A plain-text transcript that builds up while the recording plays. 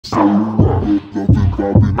Feeling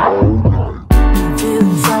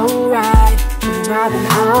so right, been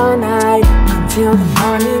vibing all night until the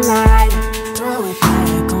morning light. Throw it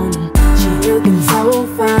back on him. She looking so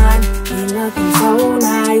fine, he looking so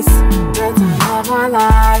nice. The time of our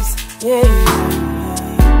lives, yeah.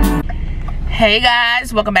 Hey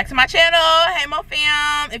guys, welcome back to my channel. Hey Mo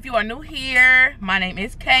fam, if you are new here, my name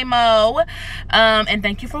is K-Mo, and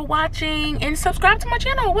thank you for watching and subscribe to my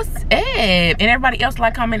channel. What's up? And everybody else,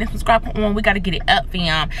 like, comment, and subscribe. Come on, we gotta get it up,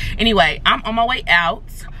 fam. Anyway, I'm on my way out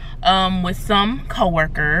with some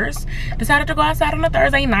co-workers. Decided to go outside on a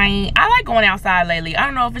Thursday night. I like going outside lately. I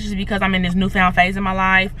don't know if it's just because I'm in this newfound phase in my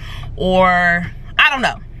life, or I don't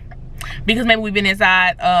know, because maybe we've been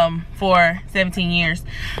inside for 17 years.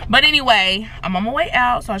 But anyway, I'm on my way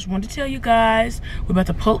out, so I just wanted to tell you guys we're about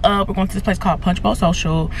to pull up. We're going to this place called Punch Bowl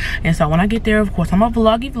Social, and so when I get there, of course, I'm gonna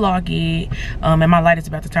vlog it, and my light is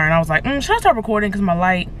about to turn. I was like, should I start recording because my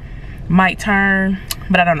light might turn,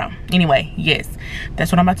 but I don't know. Anyway, yes,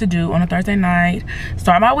 that's what I'm about to do on a Thursday night.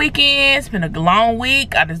 Start my weekend. It's been a long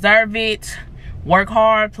week. I deserve it. Work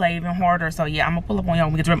hard, play even harder. So yeah, I'm gonna pull up on y'all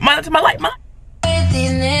when we get to my light.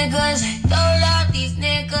 These niggas, don't love these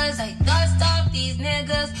niggas, I don't stop these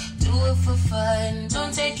niggas, do it for fun,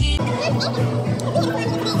 don't take it.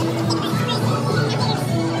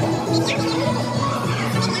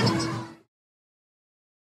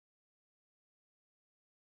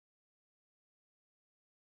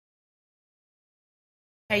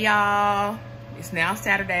 Hey y'all, it's now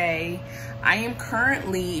Saturday. I am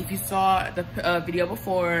currently, if you saw the video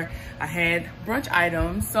before, I had brunch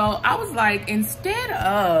items. So I was like, instead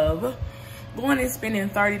of going and spending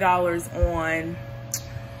 $30 on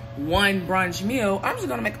one brunch meal, I'm just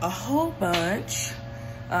gonna make a whole bunch.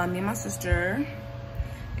 Me and my sister.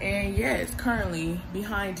 And yes, currently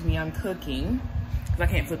behind me, I'm cooking. Because I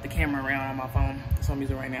can't flip the camera around on my phone. That's what I'm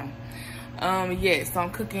using right now. Yes, so I'm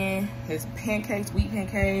cooking. It's pancakes, wheat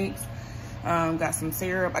pancakes. Got some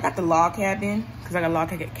syrup. I got the log cabin because I got log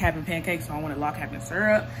cabin pancakes, so I wanted log cabin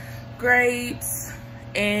syrup, grapes,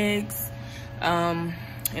 eggs, and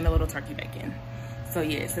a little turkey bacon. So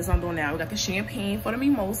yes, that's what I'm doing now. We got the champagne for the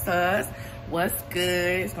mimosas. What's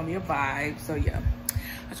good? It's gonna be a vibe. So yeah,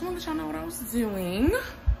 I just want to let y'all know what I was doing.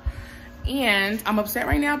 And I'm upset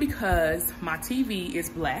right now because my TV is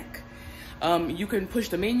black. You can push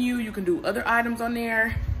the menu, you can do other items on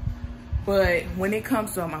there. But when it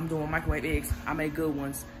comes to, I'm doing microwave eggs. I make good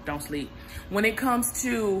ones, don't sleep. When it comes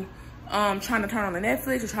to trying to turn on the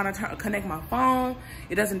Netflix or trying to connect my phone,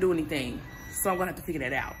 it doesn't do anything. So I'm gonna have to figure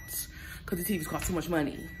that out because the TVs cost too much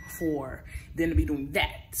money for them to be doing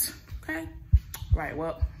that, okay? Right,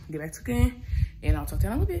 well, get back to cooking and I'll talk to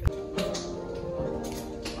you in a little bit.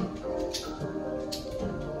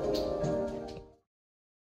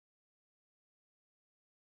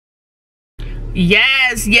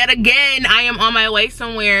 Yes, yet again, I am on my way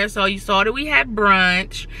somewhere. So you saw that we had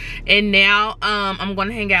brunch, and now I'm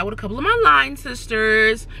gonna hang out with a couple of my line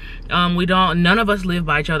sisters. None of us live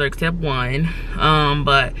by each other except one,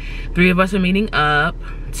 but 3 of us are meeting up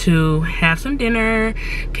to have some dinner,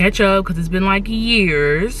 catch up, because it's been like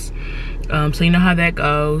years. So you know how that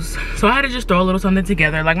goes. So I had to just throw a little something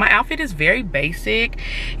together. Like, my outfit is very basic.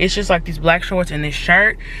 It's just like these black shorts and this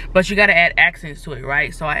shirt, but you gotta add accents to it,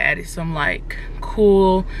 right? So I added some like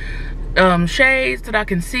cool shades that I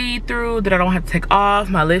can see through, that I don't have to take off.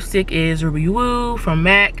 My lipstick is Ruby Woo from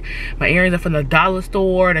MAC. My earrings are from the dollar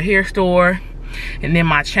store, the hair store, and then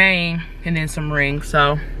my chain, and then some rings.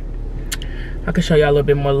 So I can show y'all a little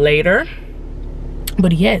bit more later.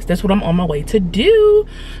 But yes, that's what I'm on my way to do.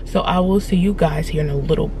 So I will see you guys here in a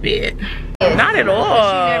little bit. Not at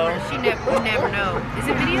all. You never know. Is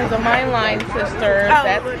it video? Those are my line sisters.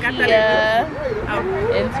 That's Kia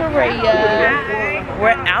and Taraya.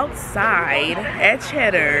 We're outside at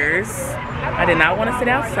Cheddar's. I did not want to sit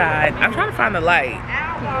outside. I'm trying to find the light.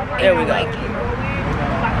 There we go.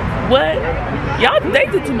 What? Y'all, they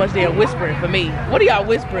do too much damn whispering for me. What are y'all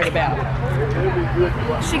whispering about?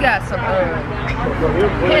 She got some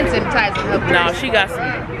hand sanitizer. No, she got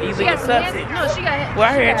some illegal substance. No, she got. We're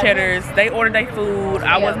out here at Cheddar's. They ordered their food.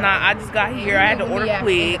 I was not. I just got here. I had to order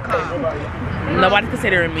quick. Nobody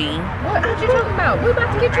considering me. What you talking about? We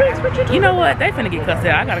about to get drinks. What you talking? You know what? They finna get cussed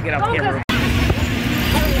out. I gotta get off the camera.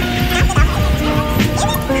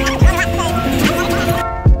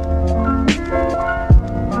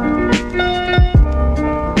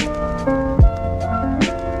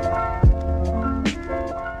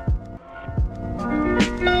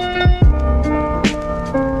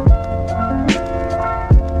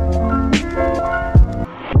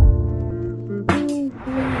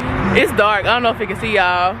 It's dark. I don't know if you can see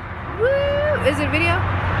y'all. Woo! Is it video?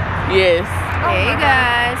 Yes. Hey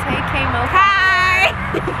guys. Hey K-Mo. Hi.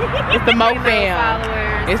 It's the Mo fam.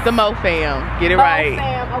 Followers. It's the Mo fam. Get it right.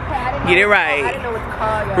 Get it right. I didn't know what to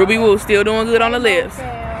call y'all. Ruby Woo still doing good on the lips.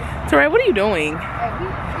 Teray, what are you doing?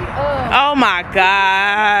 Oh my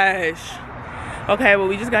gosh. Okay, well,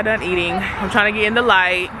 we just got done eating. I'm trying to get in the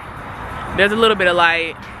light. There's a little bit of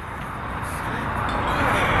light.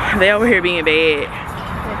 They over here being bad.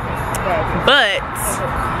 But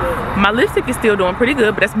my lipstick is still doing pretty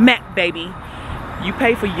good, but that's MAC, baby. You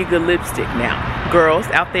pay for your good lipstick now. Girls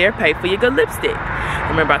out there, pay for your good lipstick.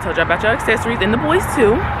 Remember, I told you about your accessories and the boys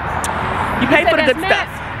too. You pay for the good stuff.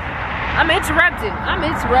 I'm interrupted.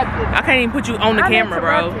 I can't even put you on the camera,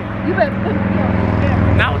 bro. You better put me on the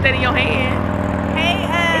camera. Not with that in your hand. Hey,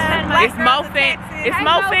 It's Mo fam. It's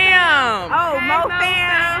Mo fam. Oh, Mo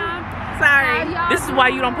fam. Sorry. This is why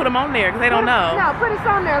you don't put them on there, because they don't know. No, put us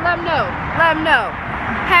on there. Let them know. Let them know.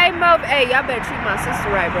 Hey, Mo. Hey, y'all better treat my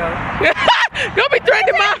sister right, bro. Don't be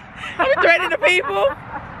threatening the people.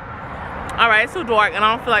 All right, it's too dark, and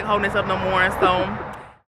I don't feel like holding this up no more, and so.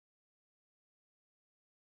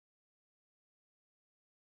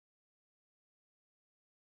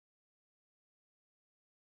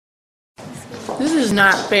 This is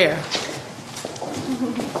not fair.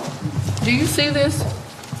 Do you see this?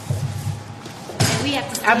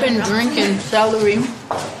 I've been drinking celery,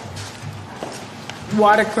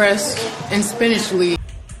 watercress, and spinach leaves.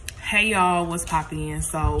 Hey y'all, what's poppin'?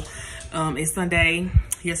 So, it's Sunday.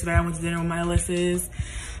 Yesterday I went to dinner with my LS's.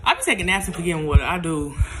 I've been taking naps and forgetting what I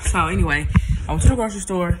do. So anyway, I went to the grocery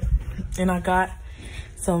store and I got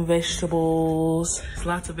some vegetables. There's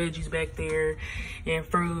lots of veggies back there and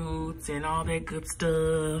fruits and all that good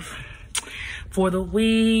stuff for the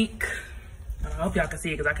week. I hope y'all can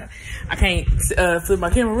see it because I can't flip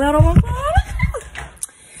my camera around on my phone.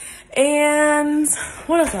 And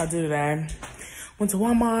what else did I do today? Went to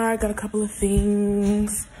Walmart, got a couple of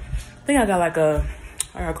things. I think I got like a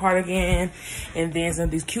cardigan and then some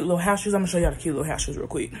of these cute little house shoes. I'm gonna show y'all the cute little house shoes real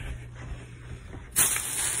quick.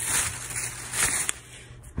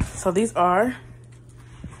 So these are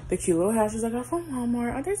the cute little house shoes I got from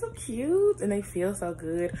Walmart. Aren't they so cute? And they feel so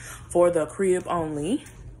good for the crib only.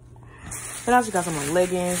 And I just got some like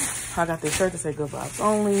leggings. I got this shirt that says Good Vibes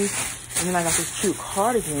Only. And then I got this cute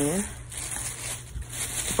cardigan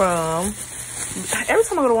from, every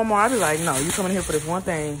time I go to Walmart, I be like, no, you come in here for this one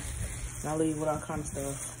thing. And I leave with all kind of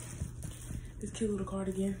stuff. This cute little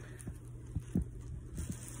cardigan.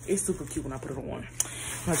 It's super cute when I put it on.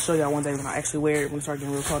 I'm gonna show y'all one day when I actually wear it when it starts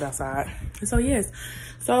getting real cold outside. And so yes,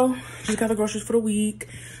 so just got the groceries for the week,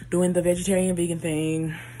 doing the vegetarian vegan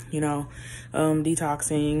thing, you know,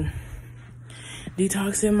 detoxing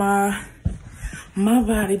my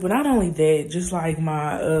body, but not only that, just like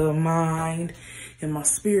my mind and my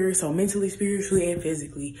spirit. So mentally, spiritually, and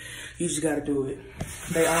physically, you just gotta do it.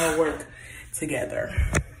 They all work together.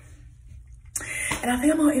 And I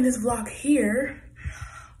think I'm gonna end this vlog here.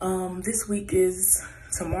 This week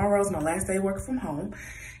tomorrow's my last day working from home.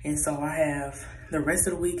 And so I have the rest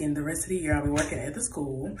of the week and the rest of the year I'll be working at the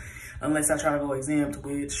school. Unless I try to go exempt,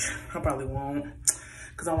 which I probably won't.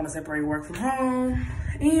 Because I want to separate work from home.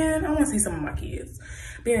 And I want to see some of my kids.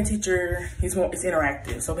 Being a teacher, it's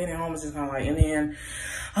interactive. So being at home is just kind of like, and then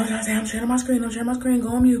I'm trying to say, I'm sharing my screen, go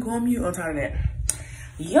on mute. On top of that.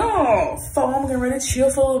 Y'all, so I'm getting ready to chill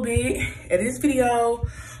for a little bit. Edit this video.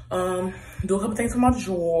 Do a couple things for my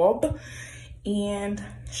job. And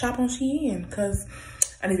shop on Shein. Because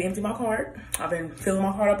I need to empty my cart. I've been filling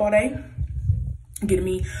my cart up all day. Getting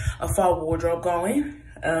me a fall wardrobe going.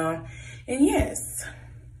 And yes.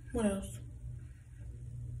 What else?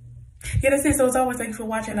 Yeah, that's it. So as always, thank you for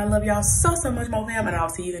watching. I love y'all so much, Mo fam, and I'll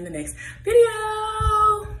see you in the next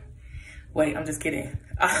video. Wait, I'm just kidding.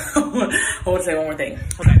 I want to say one more thing.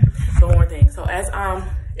 Okay, so one more thing. So as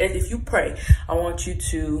if you pray, I want you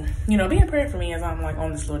to, you know, be in prayer for me as I'm like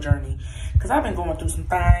on this little journey, because I've been going through some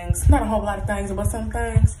things, not a whole lot of things, but some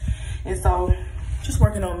things, and so just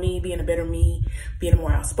working on me, being a better me, being a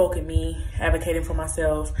more outspoken me, advocating for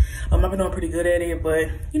myself. I've been doing pretty good at it, but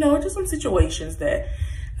you know, just some situations that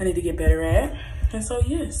I need to get better at. And so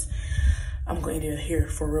yes, I'm going to here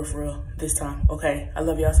for real this time. Okay, I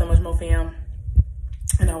love y'all so much, Mo fam,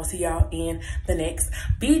 and I will see y'all in the next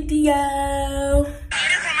video.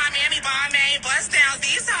 From my mammy, ball, man, bust down.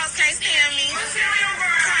 These hoes can't stand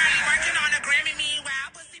me.